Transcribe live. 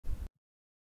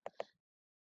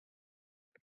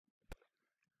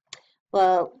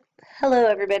Well, hello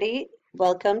everybody.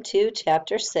 Welcome to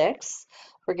Chapter 6.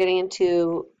 We're getting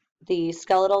into the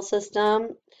skeletal system.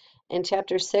 In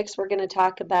Chapter 6, we're going to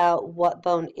talk about what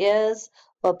bone is,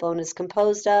 what bone is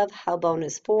composed of, how bone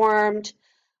is formed,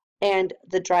 and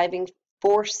the driving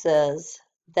forces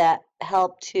that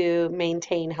help to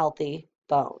maintain healthy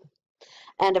bone.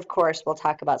 And of course, we'll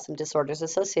talk about some disorders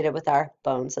associated with our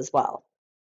bones as well.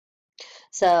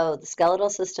 So the skeletal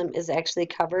system is actually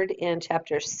covered in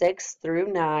chapters 6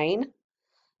 through 9.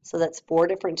 So that's 4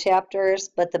 different chapters,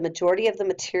 but the majority of the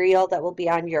material that will be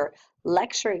on your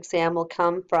lecture exam will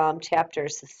come from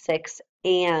chapters 6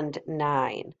 and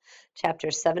 9.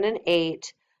 Chapters 7 and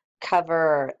 8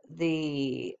 cover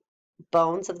the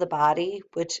bones of the body,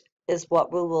 which is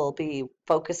what we will be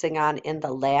focusing on in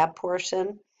the lab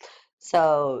portion.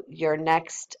 So your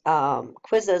next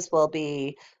quizzes will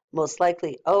be most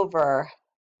likely over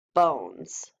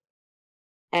bones.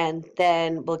 And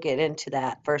then we'll get into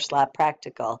that first lab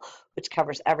practical, which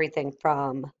covers everything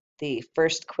from the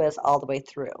first quiz all the way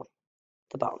through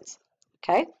the bones.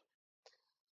 Okay?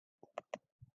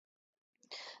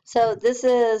 So this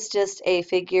is just a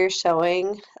figure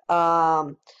showing bones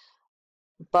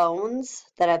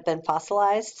that have been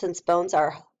fossilized. Since bones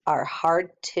are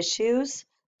hard tissues,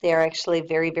 they are actually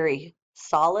very, very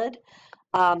solid.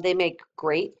 They make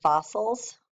great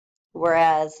fossils,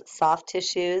 whereas soft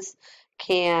tissues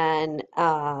can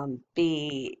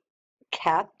be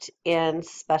kept in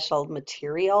special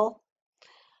material.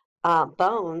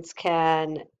 Bones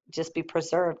can just be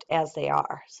preserved as they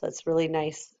are. So it's really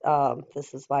nice.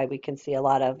 This is why we can see a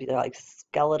lot of like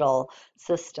skeletal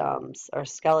systems or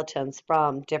skeletons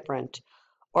from different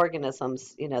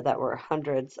organisms, that were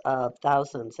hundreds of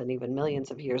thousands and even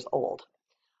millions of years old.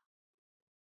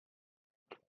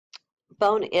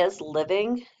 Bone is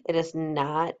living. It is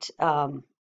not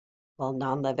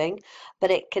non-living,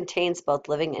 but it contains both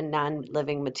living and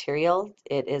non-living material.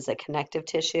 It is a connective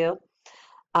tissue.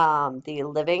 The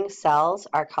living cells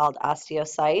are called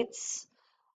osteocytes.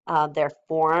 They're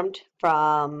formed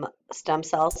from stem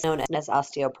cells known as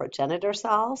osteoprogenitor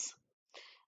cells.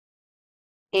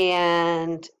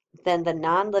 And then the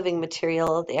non-living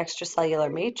material, the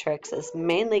extracellular matrix, is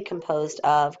mainly composed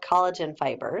of collagen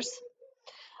fibers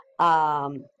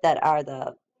that are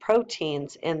the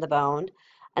proteins in the bone.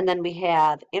 And then we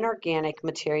have inorganic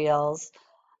materials,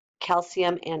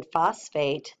 calcium and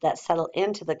phosphate, that settle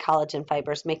into the collagen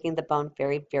fibers, making the bone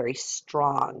very, very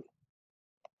strong.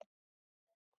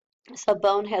 So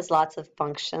bone has lots of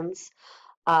functions.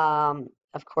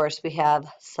 Of course, we have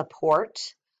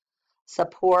support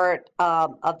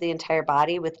of the entire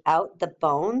body. Without the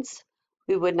bones,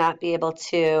 we would not be able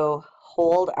to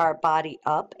hold our body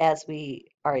up as we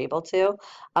are able to.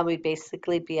 We'd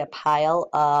basically be a pile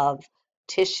of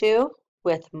tissue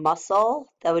with muscle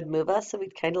that would move us. So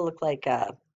we'd kind of look like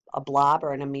a blob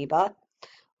or an amoeba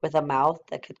with a mouth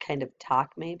that could kind of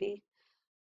talk maybe.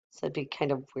 So it'd be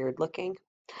kind of weird looking.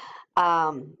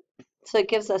 So it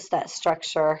gives us that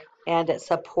structure and it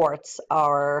supports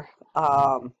our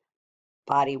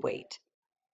body weight.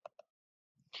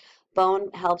 Bone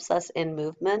helps us in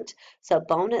movement. So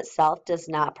bone itself does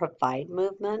not provide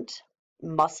movement.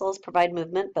 Muscles provide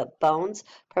movement, but bones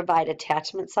provide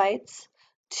attachment sites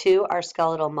to our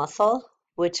skeletal muscle,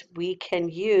 which we can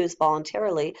use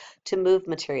voluntarily to move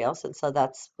materials. And so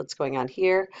that's what's going on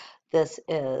here. This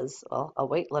is a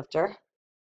weightlifter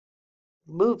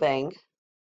moving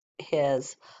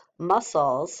his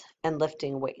muscles and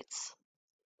lifting weights.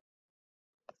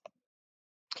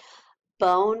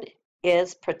 Bone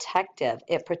is protective.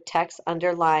 It protects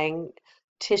underlying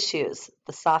tissues,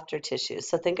 the softer tissues.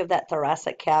 So think of that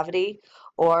thoracic cavity,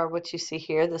 or what you see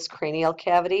here, this cranial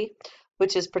cavity,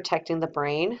 which is protecting the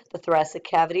brain. The thoracic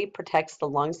cavity protects the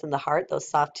lungs and the heart, those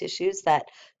soft tissues that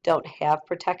don't have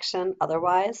protection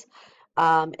otherwise.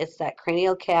 It's that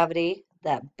cranial cavity,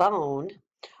 that bone,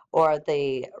 or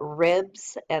the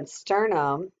ribs and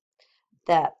sternum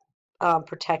that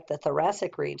protect the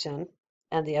thoracic region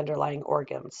and the underlying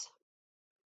organs.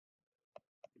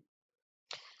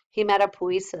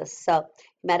 Hematopoiesis. So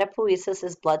hematopoiesis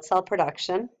is blood cell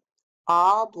production.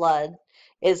 All blood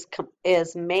is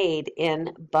made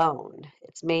in bone.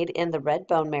 It's made in the red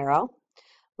bone marrow.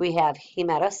 We have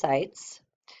hematocytes,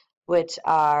 which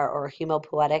are, or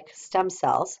hemopoietic stem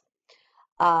cells,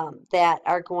 that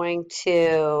are going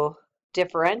to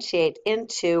differentiate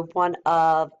into one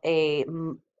of a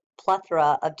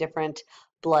plethora of different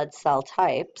blood cell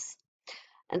types.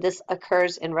 And this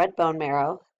occurs in red bone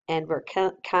marrow, and we're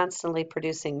constantly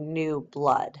producing new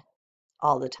blood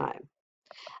all the time.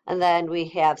 And then we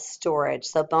have storage.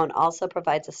 So bone also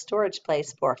provides a storage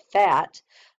place for fat,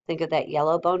 Think of that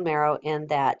yellow bone marrow in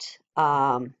that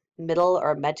middle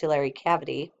or medullary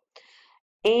cavity,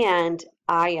 and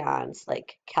ions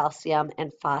like calcium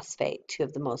and phosphate, two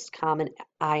of the most common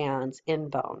ions in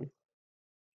bone.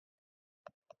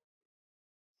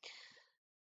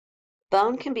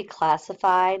 Bone can be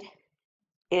classified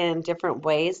in different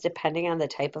ways depending on the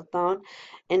type of bone.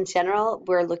 In general,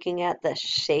 we're looking at the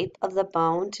shape of the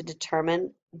bone to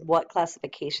determine what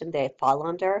classification they fall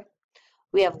under.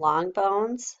 We have long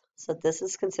bones, so this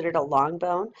is considered a long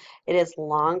bone. It is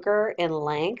longer in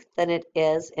length than it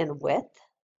is in width.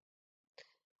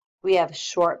 We have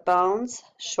short bones.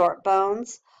 Short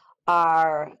bones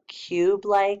are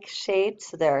cube-like shaped,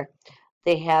 so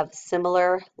they have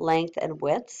similar length and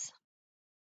widths.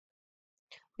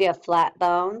 We have flat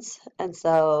bones, and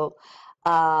so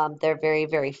they're very,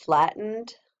 very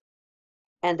flattened,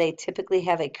 and they typically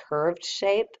have a curved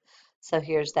shape. So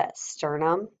here's that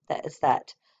sternum, that is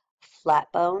that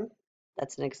flat bone.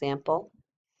 That's an example.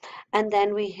 And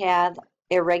then we have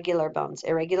irregular bones.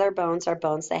 Irregular bones are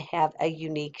bones that have a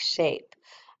unique shape.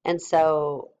 And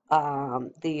so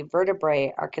the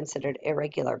vertebrae are considered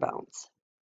irregular bones.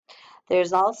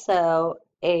 There's also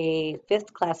a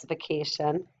fifth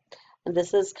classification, and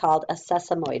this is called a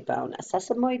sesamoid bone. A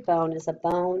sesamoid bone is a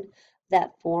bone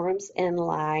that forms in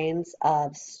lines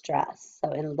of stress.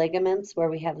 So in ligaments where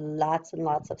we have lots and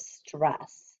lots of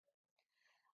stress.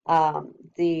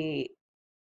 The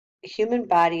human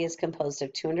body is composed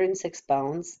of 206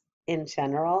 bones in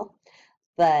general,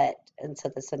 and so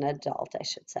this is an adult, I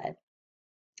should say,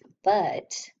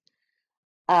 but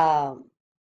um,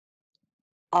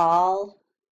 all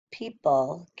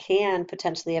people can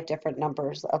potentially have different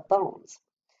numbers of bones.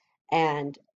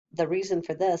 And the reason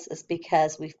for this is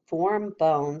because we form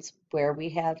bones where we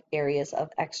have areas of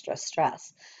extra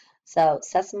stress. So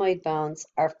sesamoid bones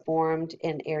are formed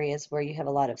in areas where you have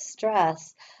a lot of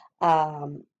stress.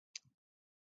 So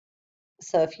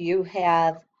if you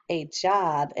have a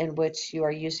job in which you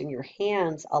are using your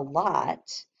hands a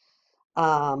lot,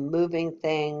 moving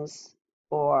things,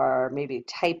 or maybe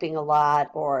typing a lot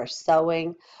or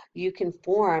sewing, you can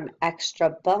form extra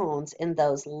bones in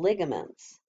those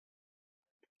ligaments.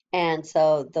 And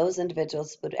so those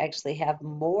individuals would actually have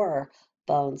more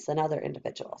bones than other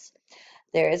individuals.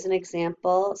 There is an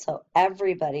example, so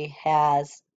everybody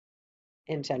has,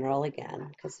 in general, again,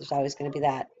 because there's always going to be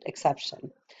that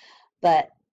exception, but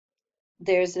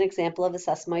there's an example of a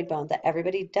sesamoid bone that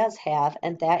everybody does have,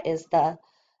 and that is the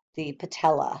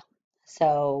patella.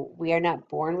 So we are not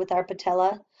born with our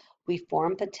patella. We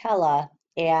form patella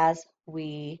as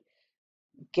we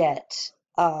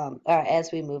or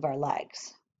as we move our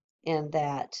legs in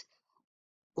that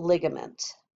ligament,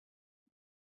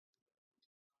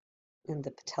 in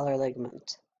the patellar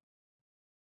ligament.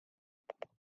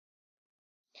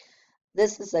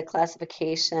 This is a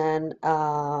classification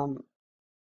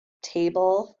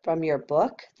table from your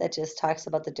book that just talks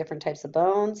about the different types of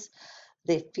bones,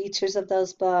 the features of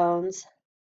those bones,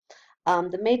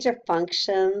 the major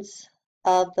functions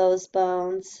of those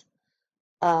bones,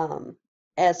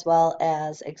 as well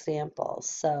as examples.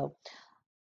 So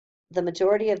the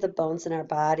majority of the bones in our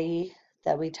body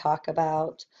that we talk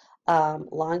about,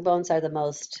 long bones are the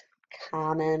most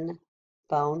common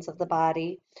bones of the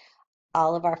body.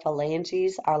 All of our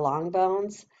phalanges are long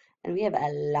bones, and we have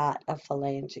a lot of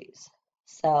phalanges.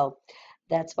 So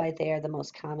that's why they are the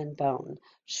most common bone.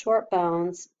 Short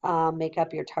bones make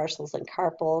up your tarsals and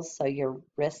carpals, so your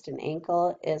wrist and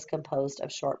ankle is composed of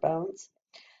short bones.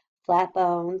 Flat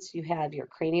bones, you have your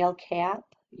cranial cap,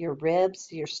 your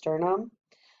ribs, your sternum.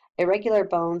 Irregular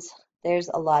bones, there's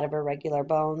a lot of irregular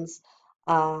bones,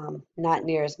 not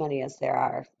near as many as there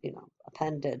are,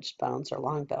 appendage bones or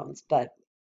long bones, but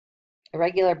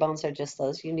irregular bones are just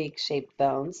those unique shaped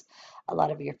bones. A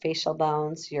lot of your facial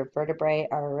bones, your vertebrae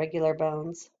are irregular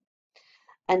bones.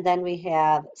 And then we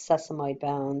have sesamoid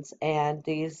bones, and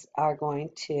these are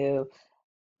going to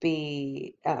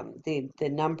be the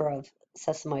number of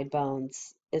sesamoid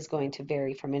bones is going to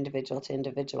vary from individual to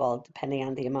individual depending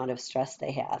on the amount of stress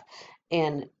they have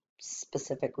in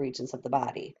specific regions of the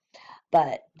body.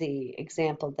 But the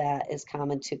example that is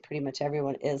common to pretty much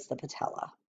everyone is the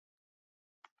patella.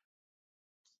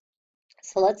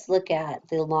 So let's look at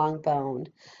the long bone,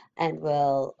 and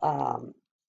we'll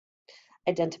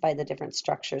identify the different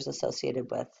structures associated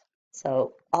with.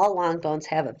 So all long bones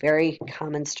have a very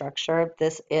common structure.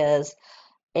 This is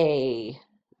a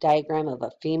diagram of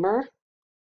a femur.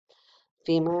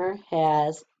 Femur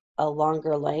has a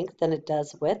longer length than it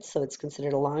does width, so it's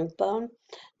considered a long bone.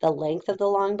 The length of the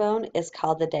long bone is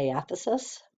called the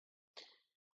diaphysis.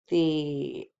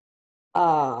 The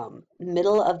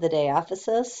middle of the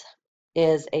diaphysis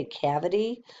is a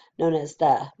cavity known as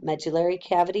the medullary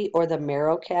cavity or the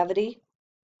marrow cavity.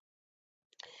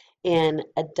 In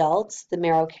adults, the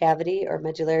marrow cavity or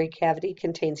medullary cavity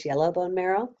contains yellow bone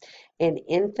marrow. In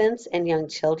infants and young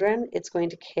children, it's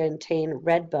going to contain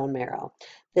red bone marrow.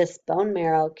 This bone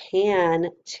marrow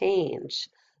can change,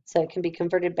 so it can be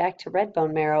converted back to red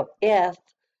bone marrow if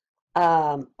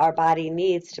our body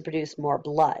needs to produce more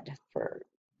blood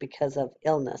because of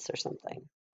illness or something.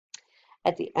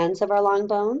 At the ends of our long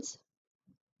bones,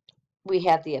 we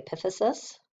have the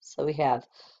epiphysis. So we have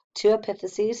two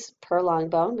epiphyses per long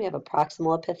bone. We have a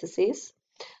proximal epiphysis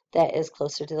that is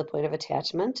closer to the point of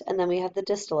attachment, and then we have the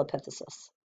distal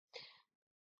epiphysis.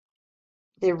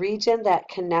 The region that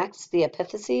connects the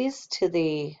epiphyses to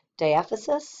the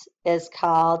diaphysis is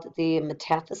called the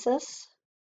metaphysis.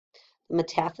 The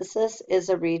metaphysis is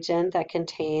a region that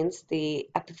contains the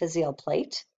epiphyseal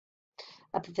plate.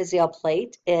 Epiphyseal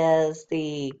plate is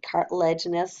the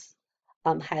cartilaginous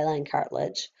hyaline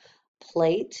cartilage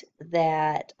plate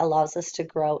that allows us to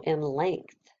grow in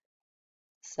length.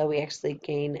 So we actually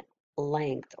gain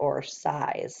length or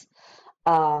size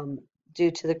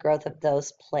due to the growth of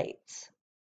those plates.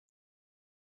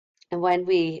 And when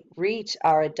we reach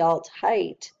our adult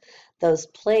height, those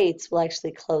plates will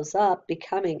actually close up,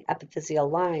 becoming epiphyseal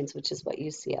lines, which is what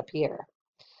you see up here.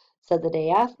 So the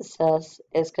diaphysis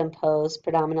is composed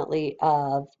predominantly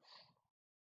of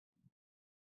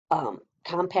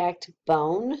compact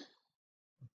bone,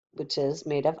 which is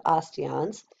made of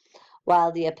osteons,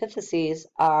 while the epiphyses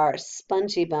are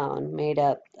spongy bone made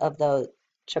up of the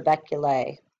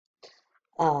trabeculae.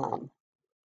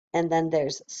 And then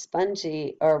there's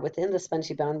spongy, or within the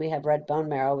spongy bone, we have red bone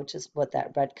marrow, which is what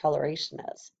that red coloration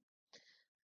is.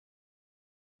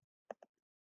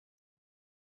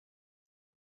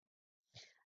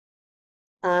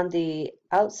 On the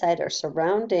outside or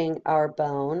surrounding our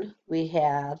bone, we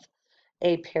have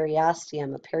a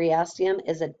periosteum. A periosteum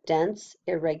is a dense,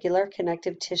 irregular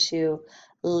connective tissue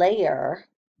layer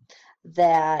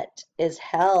that is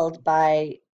held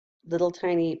by little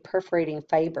tiny perforating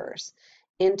fibers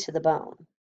into the bone.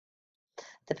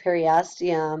 The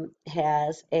periosteum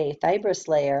has a fibrous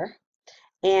layer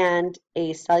and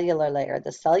a cellular layer.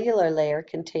 The cellular layer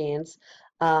contains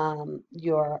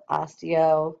your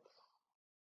osteoprogenitor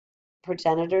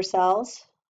cells,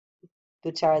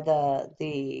 which are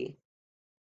the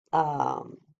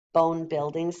bone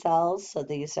building cells. So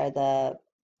these are the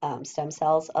stem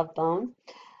cells of bone.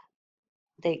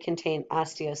 They contain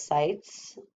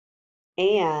osteocytes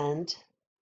and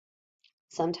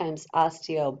sometimes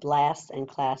osteoblasts and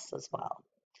clasts as well.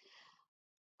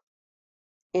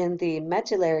 In the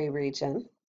medullary region,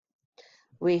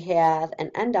 we have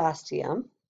an endosteum.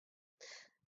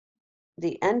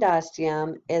 The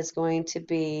endosteum is going to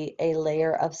be a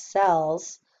layer of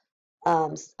cells,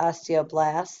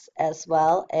 osteoblasts, as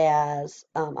well as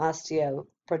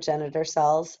osteoprogenitor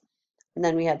cells. And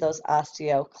then we have those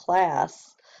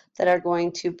osteoclasts that are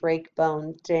going to break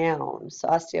bone down. So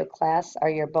osteoclasts are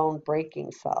your bone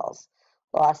breaking cells,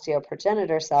 while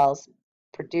osteoprogenitor cells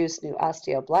produce new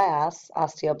osteoblasts.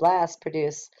 Osteoblasts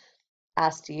produce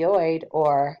osteoid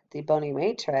or the bony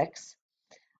matrix.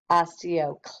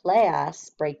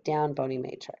 Osteoclasts break down bony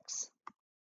matrix.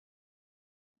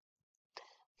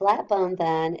 Flat bone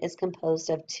then is composed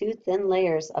of two thin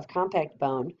layers of compact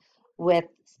bone with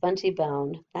spongy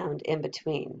bone found in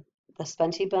between. The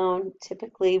spongy bone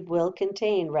typically will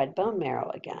contain red bone marrow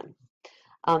again,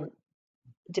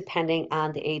 depending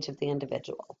on the age of the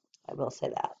individual. I will say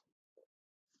that.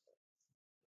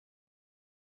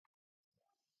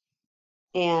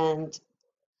 And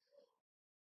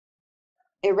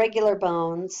irregular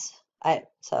bones,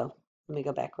 so let me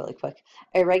go back really quick.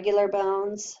 Irregular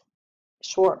bones,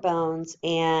 short bones,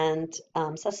 and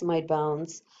sesamoid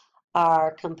bones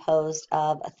are composed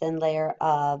of a thin layer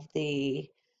of the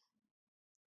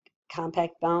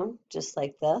compact bone, just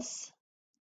like this,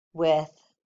 with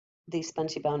the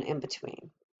spongy bone in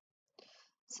between.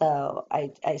 So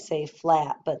I say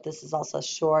flat, but this is also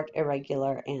short,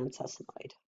 irregular, and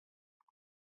sesamoid.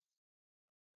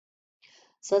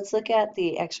 So let's look at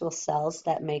the actual cells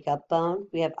that make up bone.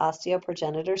 We have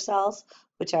osteoprogenitor cells,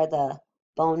 which are the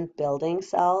bone building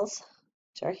cells,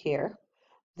 which are here.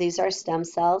 These are stem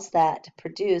cells that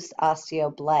produce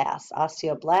osteoblasts.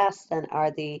 Osteoblasts then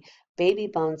are the baby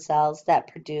bone cells that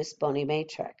produce bony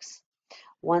matrix.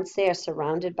 Once they are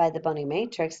surrounded by the bony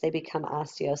matrix, they become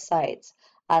osteocytes.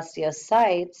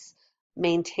 Osteocytes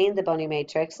maintain the bony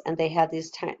matrix, and they have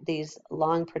these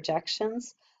long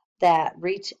projections that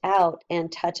reach out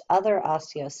and touch other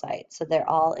osteocytes. So they're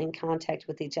all in contact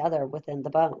with each other within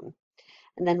the bone.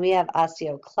 And then we have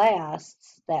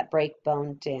osteoclasts that break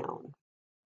bone down.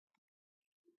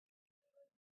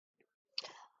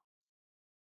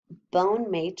 Bone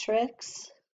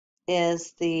matrix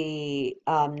is the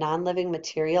non-living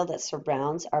material that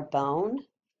surrounds our bone.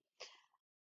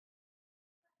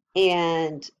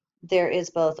 And there is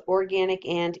both organic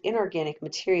and inorganic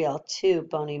material to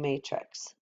bony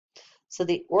matrix. So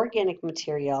the organic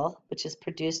material, which is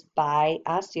produced by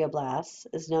osteoblasts,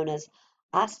 is known as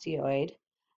osteoid,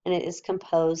 and it is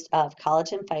composed of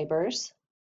collagen fibers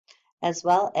as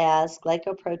well as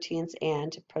glycoproteins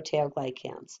and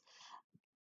proteoglycans.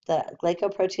 The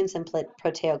glycoproteins and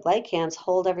proteoglycans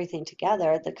hold everything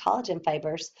together. The collagen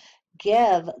fibers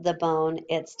give the bone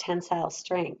its tensile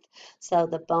strength. So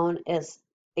the bone is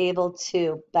able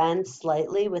to bend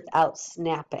slightly without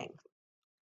snapping.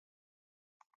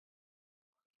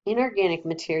 Inorganic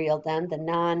material, then, the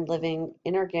non-living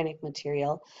inorganic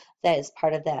material that is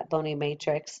part of that bony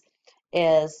matrix,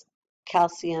 is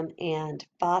calcium and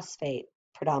phosphate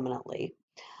predominantly.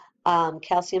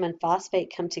 Calcium and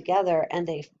phosphate come together and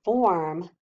they form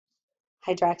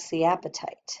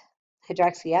hydroxyapatite.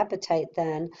 Hydroxyapatite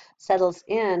then settles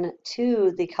in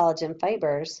to the collagen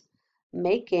fibers,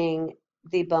 making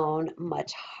the bone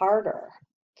much harder.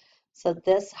 So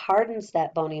this hardens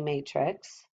that bony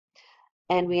matrix,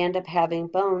 and we end up having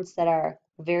bones that are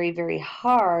very, very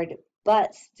hard,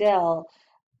 but still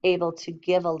able to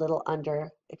give a little under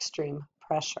extreme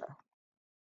pressure.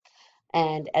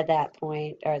 And at that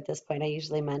point, or at this point, I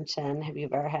usually mention, have you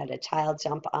ever had a child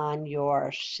jump on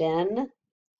your shin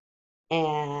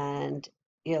and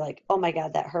you're like, oh my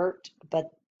God, that hurt,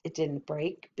 but it didn't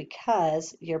break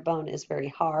because your bone is very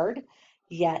hard,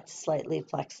 yet slightly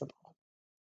flexible.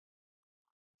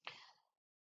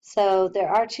 So there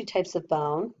are two types of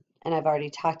bone, and I've already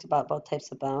talked about both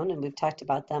types of bone, and we've talked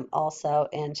about them also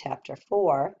in chapter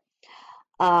 4.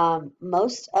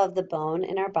 Most of the bone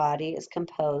in our body is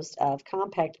composed of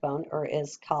compact bone, or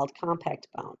is called compact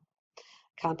bone.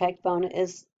 Compact bone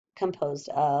is composed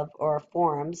of or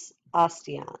forms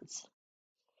osteons.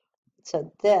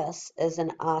 So this is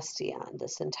an osteon,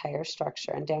 this entire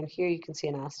structure. And down here you can see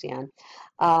an osteon.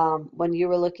 When you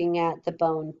were looking at the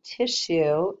bone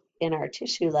tissue in our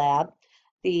tissue lab,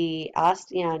 the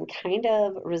osteon kind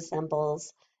of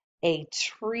resembles a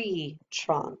tree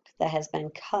trunk that has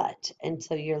been cut. And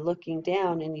so you're looking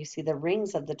down and you see the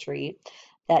rings of the tree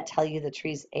that tell you the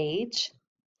tree's age.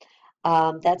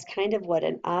 That's kind of what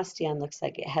an osteon looks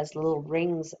like. It has little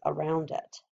rings around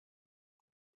it.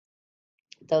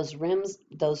 Those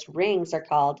rings are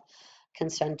called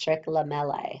concentric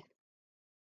lamellae.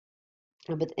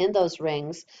 And within those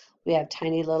rings, we have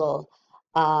tiny little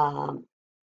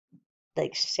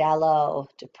like shallow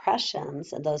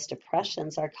depressions, and those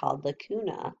depressions are called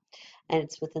lacuna. And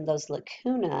it's within those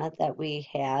lacuna that we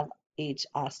have each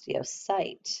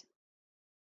osteocyte.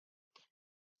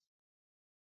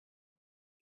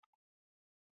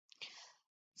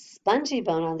 Spongy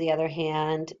bone, on the other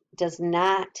hand, does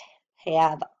not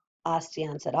have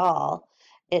osteons at all.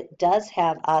 It does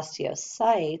have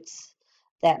osteocytes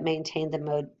that maintain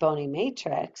the bony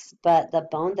matrix, but the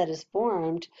bone that is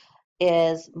formed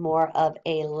is more of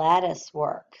a lattice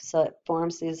work. So it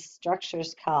forms these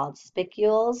structures called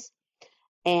spicules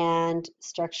and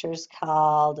structures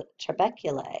called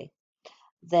trabeculae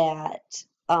that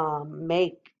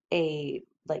make a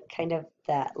like kind of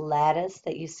that lattice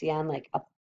that you see on like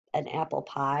an apple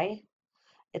pie.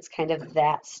 It's kind of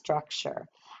that structure.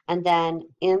 And then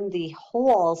in the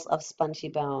holes of spongy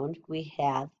bone, we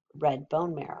have red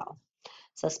bone marrow.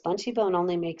 So spongy bone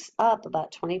only makes up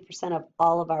about 20% of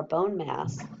all of our bone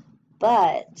mass,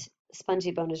 but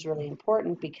spongy bone is really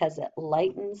important because it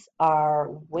lightens our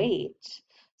weight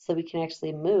so we can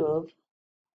actually move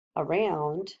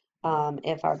around.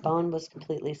 If our bone was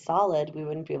completely solid, we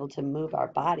wouldn't be able to move our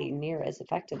body near as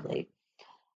effectively.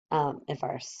 If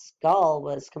our skull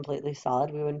was completely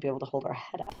solid, we wouldn't be able to hold our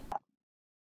head up.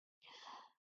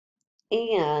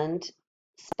 And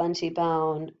spongy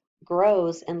bone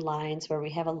grows in lines where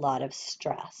we have a lot of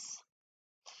stress.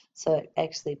 So it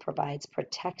actually provides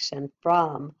protection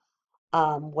from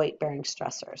weight-bearing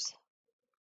stressors.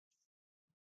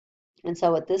 And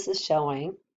so what this is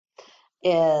showing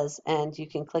is, and you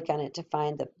can click on it to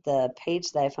find the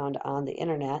page that I found on the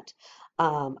internet.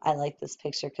 I like this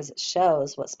picture because it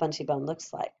shows what spongy bone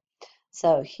looks like.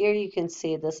 So here you can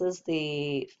see this is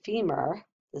the femur.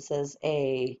 This is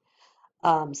a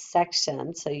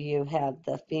section. So you have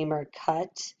the femur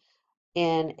cut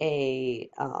in a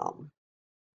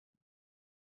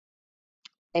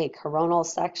coronal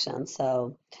section.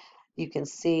 So you can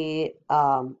see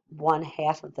one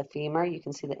half of the femur. You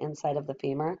can see the inside of the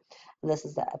femur. This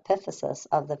is the epiphysis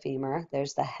of the femur.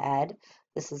 There's the head.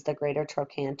 This is the greater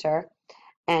trochanter.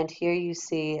 And here you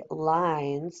see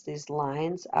lines. These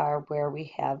lines are where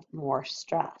we have more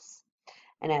stress.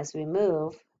 And as we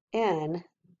move in,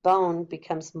 bone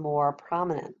becomes more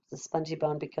prominent. The spongy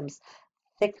bone becomes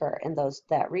thicker in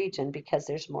that region because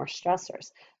there's more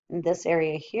stressors. In this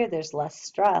area here, there's less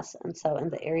stress, and so in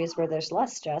the areas where there's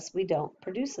less stress, we don't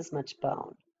produce as much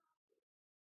bone.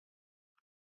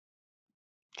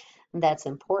 And that's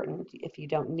important. If you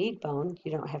don't need bone,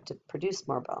 you don't have to produce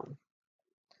more bone.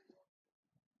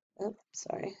 Oops,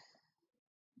 sorry.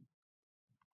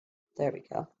 There we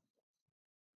go.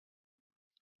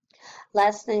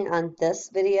 Last thing on this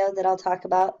video that I'll talk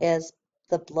about is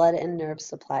the blood and nerve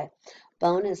supply.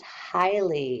 Bone is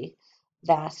highly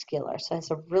vascular, so it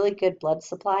has a really good blood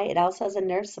supply. It also has a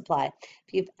nerve supply.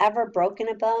 If you've ever broken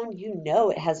a bone, you know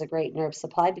it has a great nerve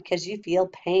supply because you feel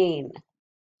pain. If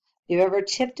you've ever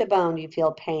chipped a bone, you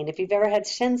feel pain. If you've ever had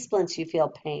shin splints, you feel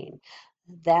pain.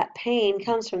 That pain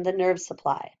comes from the nerve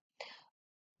supply.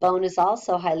 Bone is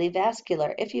also highly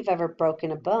vascular. If you've ever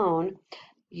broken a bone,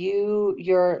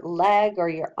 your leg or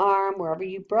your arm, wherever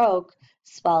you broke,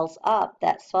 swells up.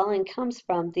 That swelling comes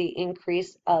from the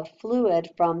increase of fluid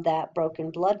from that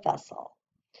broken blood vessel.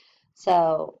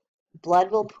 So blood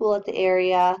will pool at the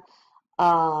area.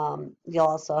 You'll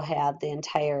also have the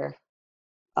entire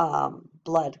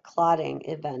blood clotting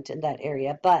event in that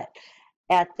area. But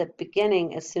at the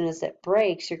beginning, as soon as it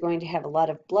breaks, you're going to have a lot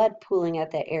of blood pooling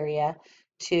at that area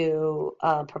to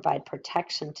provide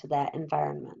protection to that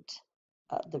environment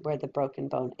where the broken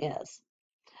bone is.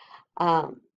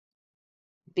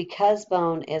 Because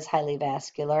bone is highly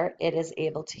vascular, it is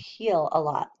able to heal a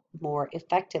lot more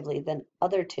effectively than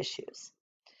other tissues.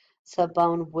 So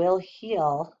bone will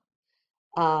heal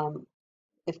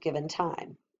if given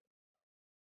time.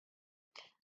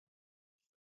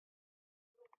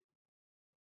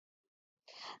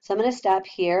 So I'm going to stop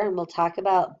here and we'll talk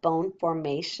about bone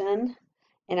formation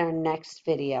in our next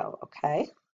video, okay?